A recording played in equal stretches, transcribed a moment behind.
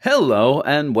Hello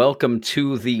and welcome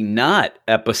to the not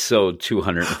episode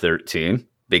 213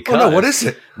 because what is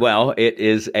it? Well, it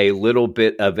is a little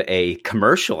bit of a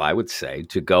commercial, I would say,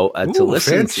 to go to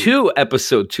listen fancy. to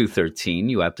episode 213.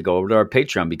 You have to go over to our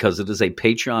Patreon because it is a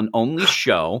Patreon only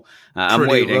show. I'm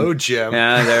Pretty waiting. low, Jim.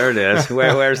 Yeah, there it is.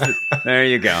 Where's the? There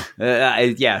you go.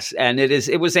 Yes, and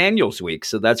it was Annuals Week,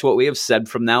 so that's what we have said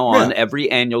from now on.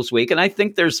 Every Annuals Week, and I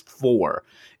think there's 4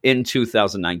 in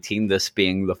 2019, this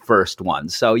being the first one.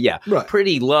 So,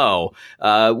 pretty low.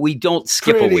 We don't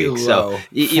skip a week. So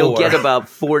you'll get about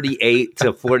 48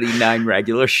 to 49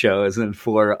 regular shows and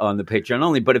 4 on the Patreon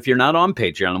only. But if you're not on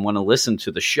Patreon and want to listen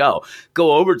to the show,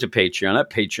 go over to Patreon at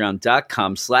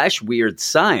patreon.com/Weird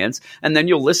Science, and then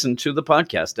you'll listen to the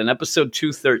podcast. And episode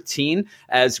 213,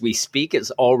 as we speak,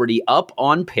 is already up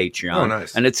on Patreon. Oh,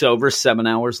 nice. And it's over 7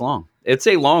 hours long. It's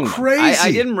a long one. Crazy.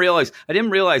 I didn't realize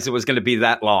it was going to be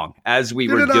that long as we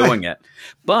were doing it.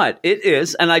 But it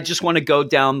is, and I just want to go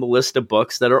down the list of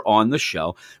books that are on the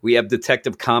show. We have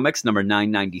Detective Comics number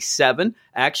 997,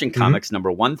 Action Comics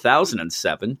number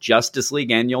 1007, Justice League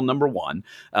Annual number 1.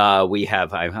 We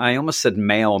have, I almost said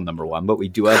Mail number 1, but we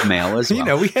do have Mail as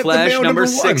well. We have Flash the Mail number 1.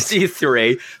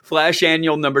 63, Flash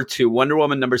Annual number 2, Wonder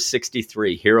Woman number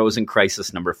 63, Heroes in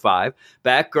Crisis number 5,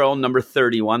 Batgirl number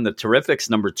 31, The Terrifics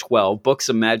number 12, Books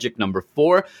of Magic number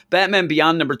 4, Batman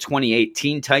Beyond number 28,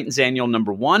 Teen Titans Annual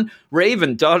number 1,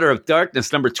 Raven, Daughter of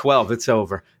Darkness number 12. It's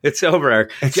over. It's over,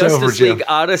 Eric. Justice League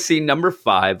Odyssey number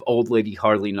 5, Old Lady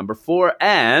Harley number 4,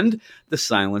 and The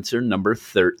Silencer number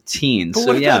 13. But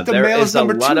so the there mail is a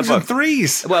number lot 2s of and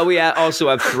 3s. Well, we also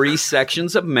have 3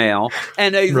 sections of mail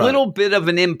and a little bit of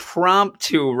an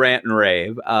impromptu rant and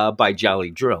rave by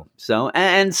Jolly Drew. So,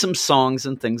 and some songs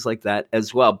and things like that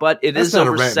as well. But That's is not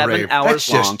over a rant 7 rave. hours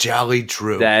That's long. just Jolly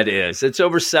Drew. That is. It's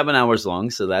over 7 hours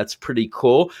long, so that's pretty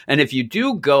cool. And if you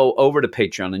do go over to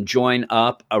Patreon and join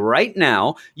up right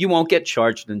now, you won't get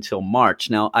charged until March.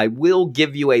 Now, I will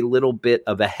give you a little bit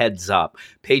of a heads up.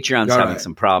 Patreon's having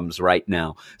some problems right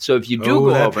now. So if you do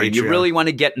go over and you really want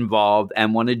to get involved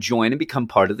and want to join and become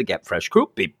part of the Get Fresh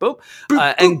group, beep, boop,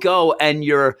 and go and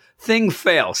your thing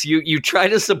fails. You try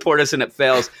to support us and it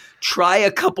fails. Try a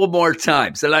couple more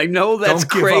times. And I know that's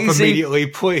crazy. Don't give up immediately,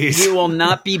 please. You will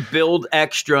not be billed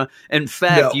extra. In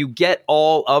fact, you get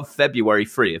all of February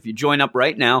free. If you join up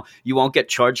right now, you won't get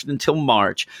charged until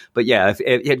March. But yeah,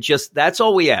 that's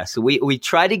all we ask. We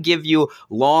try to give you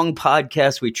long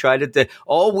podcasts. We try to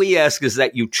all we ask is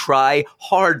that you try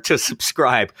hard to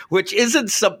subscribe, which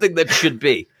isn't something that should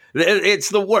be. It's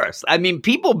the worst. I mean,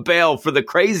 people bail for the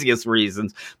craziest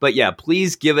reasons, but yeah,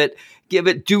 please give it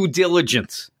due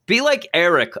diligence. Be like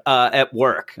Eric at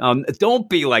work. Don't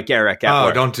be like Eric at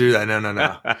work. Oh, don't do that.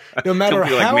 No. No matter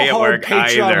how hard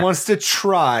Patreon wants to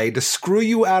try to screw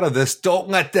you out of this, don't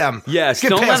let them. Yes,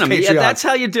 don't let them. Yeah, that's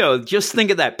how you do it. Just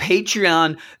think of that.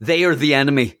 Patreon, they are the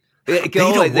enemy. They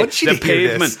don't want you to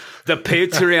hear this. The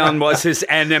Patreon was his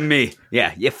enemy.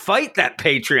 Yeah, you fight that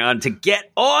Patreon to get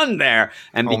on there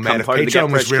and become part of the Get Fresh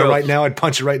Patreon was real right now, I'd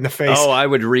punch it right in the face. Oh, I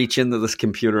would reach into this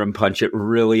computer and punch it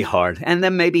really hard, and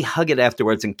then maybe hug it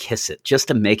afterwards and kiss it just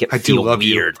to make it feel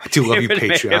weird. I do love you,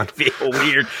 Patreon. Make it feel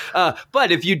weird.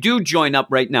 But if you do join up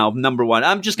right now, number 1,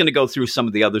 I'm just going to go through some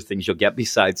of the other things you'll get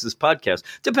besides this podcast,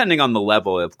 depending on the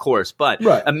level, of course. But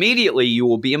immediately you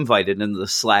will be invited into the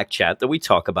Slack chat that we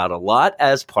talk about a lot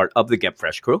as part of the Get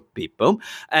Fresh crew, beep boom,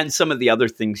 and some of the other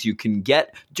things you can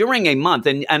get during a month.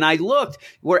 And I looked,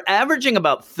 we're averaging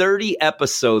about 30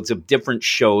 episodes of different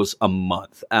shows a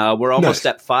month. We're almost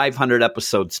at 500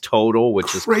 episodes total,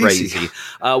 which is crazy.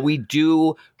 We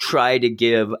do try to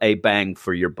give a bang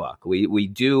for your buck. We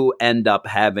do end up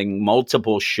having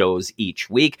multiple shows each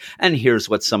week. And here's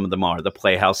what some of them are. The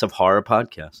Playhouse of Horror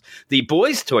podcast, the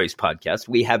Boys Toys podcast.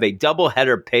 We have a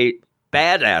doubleheader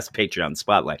badass Patreon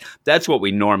spotlight. That's what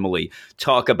we normally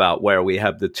talk about, where we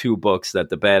have the 2 books that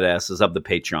the badasses of the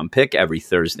Patreon pick every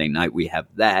Thursday night. We have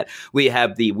that. We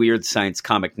have the Weird Science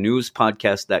Comic News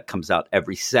podcast that comes out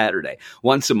every Saturday.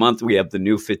 Once a month, we have the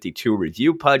New 52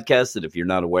 review podcast. And if you're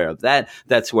not aware of that,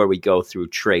 that's where we go through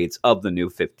trades of the New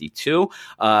 52.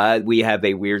 We have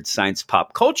a Weird Science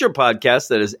Pop Culture podcast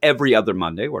that is every other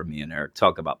Monday, where me and Eric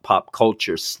talk about pop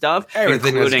culture stuff,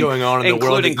 everything that's going on in the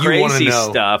world that you want to know.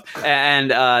 Stuff.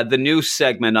 And the new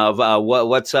segment of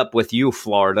What's Up With You,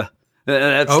 Florida.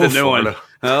 That's the new Florida. one.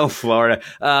 Oh,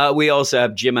 Florida. We also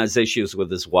have Jim Has Issues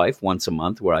with His Wife once a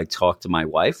month, where I talk to my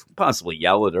wife, possibly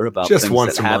yell at her about Just things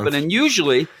once that a happen. month. And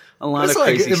usually A lot of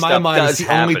crazy stuff. In my mind, it's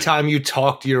the only time you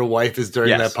talk to your wife is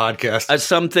during that podcast.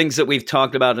 Some things that we've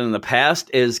talked about in the past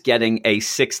is getting a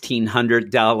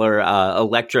 $1,600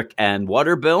 electric and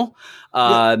water bill.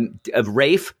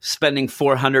 Rafe spending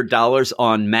 $400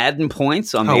 on Madden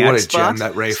points on the Xbox. What a gem,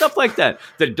 that Rafe. Stuff like that.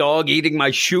 The dog eating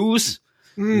my shoes.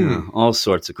 All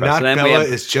sorts of crap. Not Bella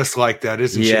is just like that,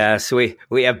 isn't she? Yeah, so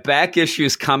we have Back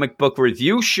Issues comic book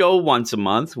review show once a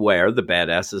month where the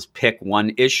badasses pick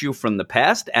one issue from the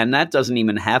past, and that doesn't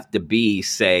even have to be,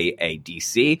 say, a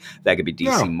DC. That could be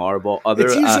DC Marvel.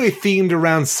 It's usually themed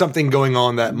around something going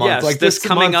on that month. Yes, like this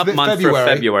coming up month for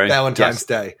February. Valentine's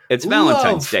Day. It's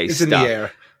Valentine's Day stuff. In the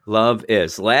air. Love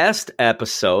is. Last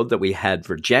episode that we had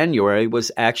for January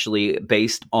was actually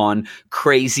based on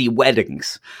crazy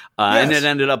weddings. And it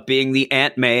ended up being the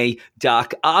Aunt May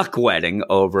Doc Ock wedding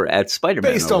over at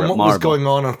Spider-Man. Based on what was going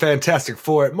on Fantastic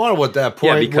Four at Marvel at that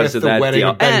point. Yeah, because of that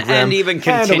deal. And even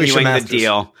continuing the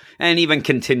deal. And even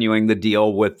continuing the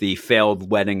deal with the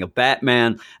failed wedding of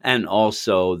Batman and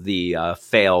also the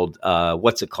failed,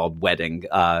 wedding,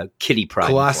 Kitty Pryde.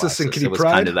 Colossus and Kitty Pryde? It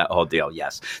was kind of that whole deal,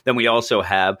 yes. Then we also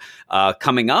have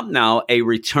coming up now a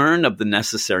return of the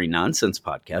Necessary Nonsense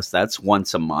podcast. That's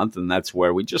once a month, and that's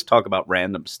where we just talk about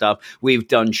random stuff. We've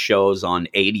done shows on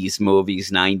 80s movies,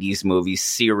 90s movies,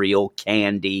 cereal,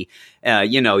 candy.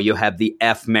 You have the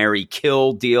F, Marry,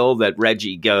 Kill deal that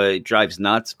Reggie drives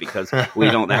nuts because we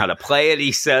don't know how to play it,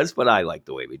 he says, but I like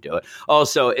the way we do it.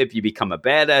 Also, if you become a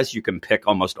badass, you can pick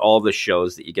almost all the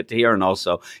shows that you get to hear and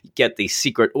also get the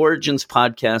Secret Origins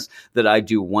podcast that I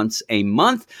do once a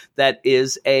month. That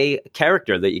is a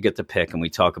character that you get to pick, and we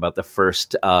talk about the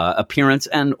first appearance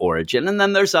and origin. And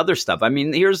then there's other stuff. I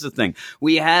mean, here's the thing.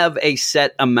 We have a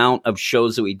set amount of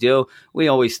shows that we do. We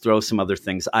always throw some other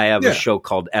things. I have a show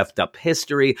called F'd Up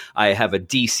History. I have a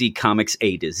DC Comics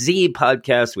A to Z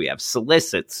podcast. We have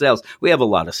Solicit Sales. We have a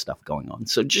lot of stuff going on.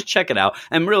 So just check it out.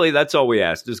 And really, that's all we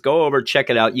ask. Just go over, check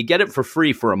it out. You get it for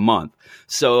free for a month.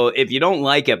 So if you don't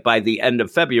like it by the end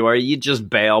of February, you just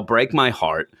bail, break my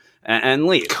heart, and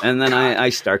leave. And then I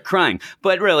start crying.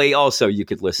 But really, also, you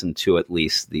could listen to at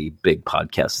least the big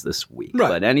podcast this week. Right.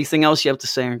 But anything else you have to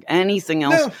say, Eric? Anything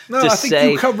else to I think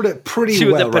say you covered it pretty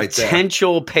to well the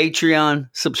potential Patreon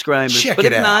subscribers? But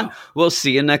if not, we'll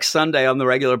see you next Sunday on the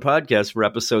regular podcast for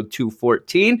episode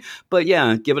 214. But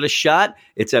yeah, give it a shot.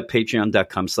 It's at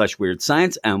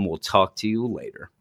patreon.com/weirdscience, and we'll talk to you later.